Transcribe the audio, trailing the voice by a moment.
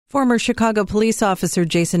Former Chicago police officer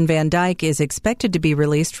Jason Van Dyke is expected to be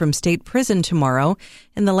released from state prison tomorrow.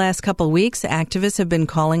 In the last couple weeks, activists have been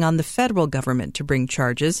calling on the federal government to bring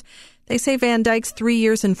charges. They say Van Dyke's 3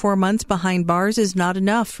 years and 4 months behind bars is not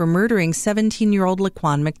enough for murdering 17-year-old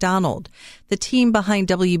Laquan McDonald. The team behind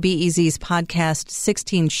WBEZ's podcast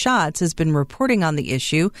 16 Shots has been reporting on the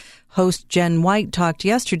issue. Host Jenn White talked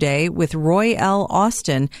yesterday with Roy L.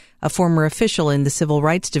 Austin, a former official in the Civil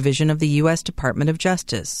Rights Division of the U.S. Department of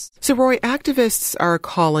Justice. So, Roy, activists are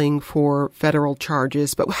calling for federal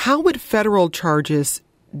charges, but how would federal charges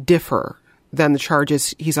differ than the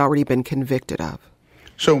charges he's already been convicted of?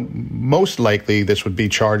 So most likely this would be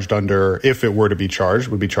charged under, if it were to be charged,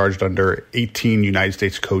 would be charged under 18 United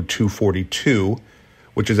States Code 242,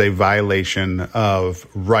 which is a violation of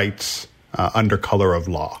rights under color of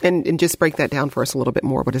law. And just break that down for us a little bit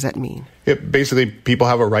more. What does that mean? Basically, people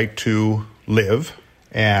have a right to live.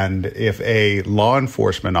 And if a law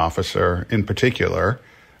enforcement officer in particular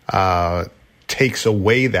takes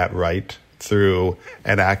away that right through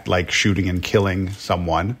an act like shooting and killing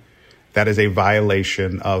someone, that is a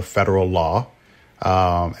violation of federal law,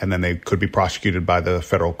 and then they could be prosecuted by the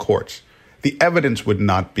federal courts. The evidence would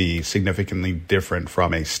not be significantly different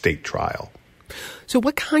from a state trial. So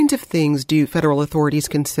what kinds of things do federal authorities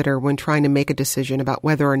consider when trying to make a decision about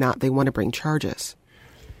whether or not they want to bring charges?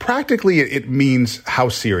 Practically, it means how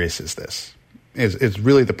serious is this? Is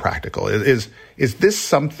really the practical. Is this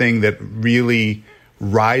something that really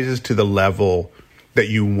rises to the level that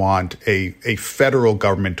you want a federal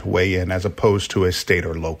government to weigh in as opposed to a state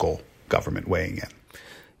or local government weighing in?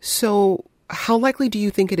 So how likely do you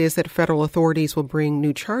think it is that federal authorities will bring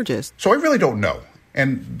new charges? So I really don't know.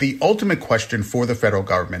 And the ultimate question for the federal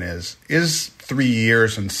government is 3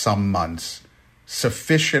 years and some months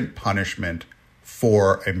sufficient punishment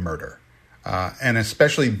for a murder? And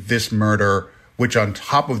especially this murder, which on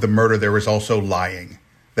top of the murder, there was also lying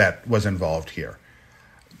that was involved here.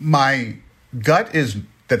 My gut is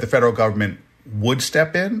that the federal government would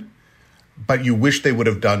step in, but you wish they would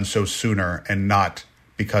have done so sooner and not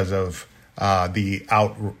because of the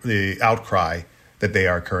outcry that they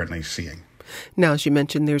are currently seeing. Now, as you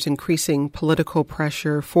mentioned, there's increasing political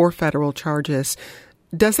pressure for federal charges.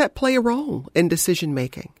 Does that play a role in decision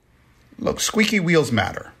making? Look, squeaky wheels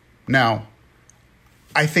matter. Now,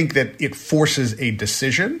 I think that it forces a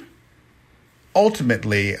decision.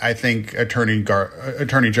 Ultimately, I think Attorney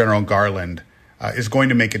General Garland is going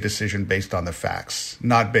to make a decision based on the facts,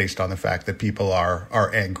 not based on the fact that people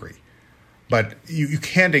are angry. But you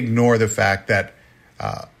can't ignore the fact that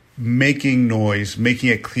making noise, making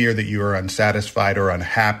it clear that you are unsatisfied or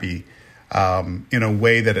unhappy in a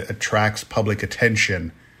way that attracts public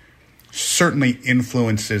attention certainly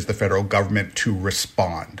influences the federal government to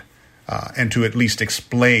respond and to at least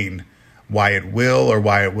explain why it will or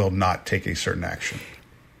why it will not take a certain action.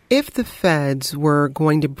 If the feds were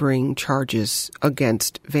going to bring charges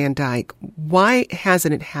against Van Dyke, why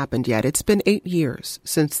hasn't it happened yet? It's been 8 years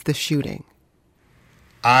since the shooting.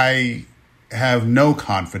 I have no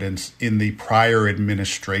confidence in the prior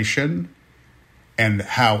administration and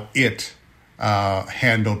how it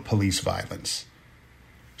handled police violence.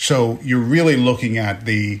 So you're really looking at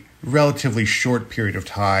the relatively short period of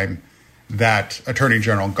time that Attorney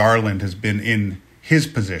General Garland has been in his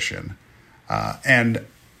position. And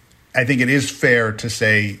I think it is fair to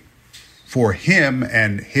say for him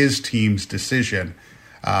and his team's decision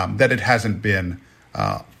that it hasn't been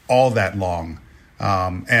all that long,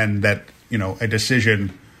 and that a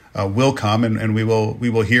decision will come, and we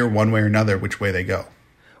will hear one way or another which way they go.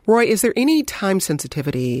 Roy, is there any time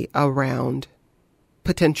sensitivity around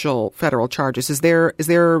potential federal charges? Is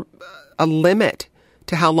there a limit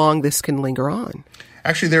to how long this can linger on?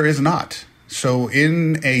 Actually, there is not. So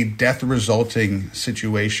in a death resulting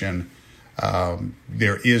situation,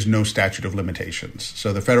 there is no statute of limitations.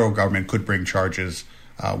 So the federal government could bring charges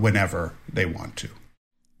whenever they want to.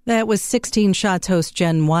 That was 16 Shots host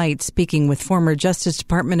Jenn White speaking with former Justice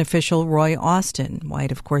Department official Roy Austin.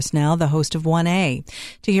 White, of course, now the host of 1A.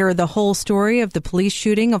 To hear the whole story of the police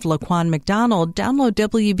shooting of Laquan McDonald, download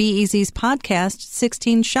WBEZ's podcast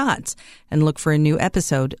 16 Shots and look for a new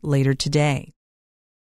episode later today.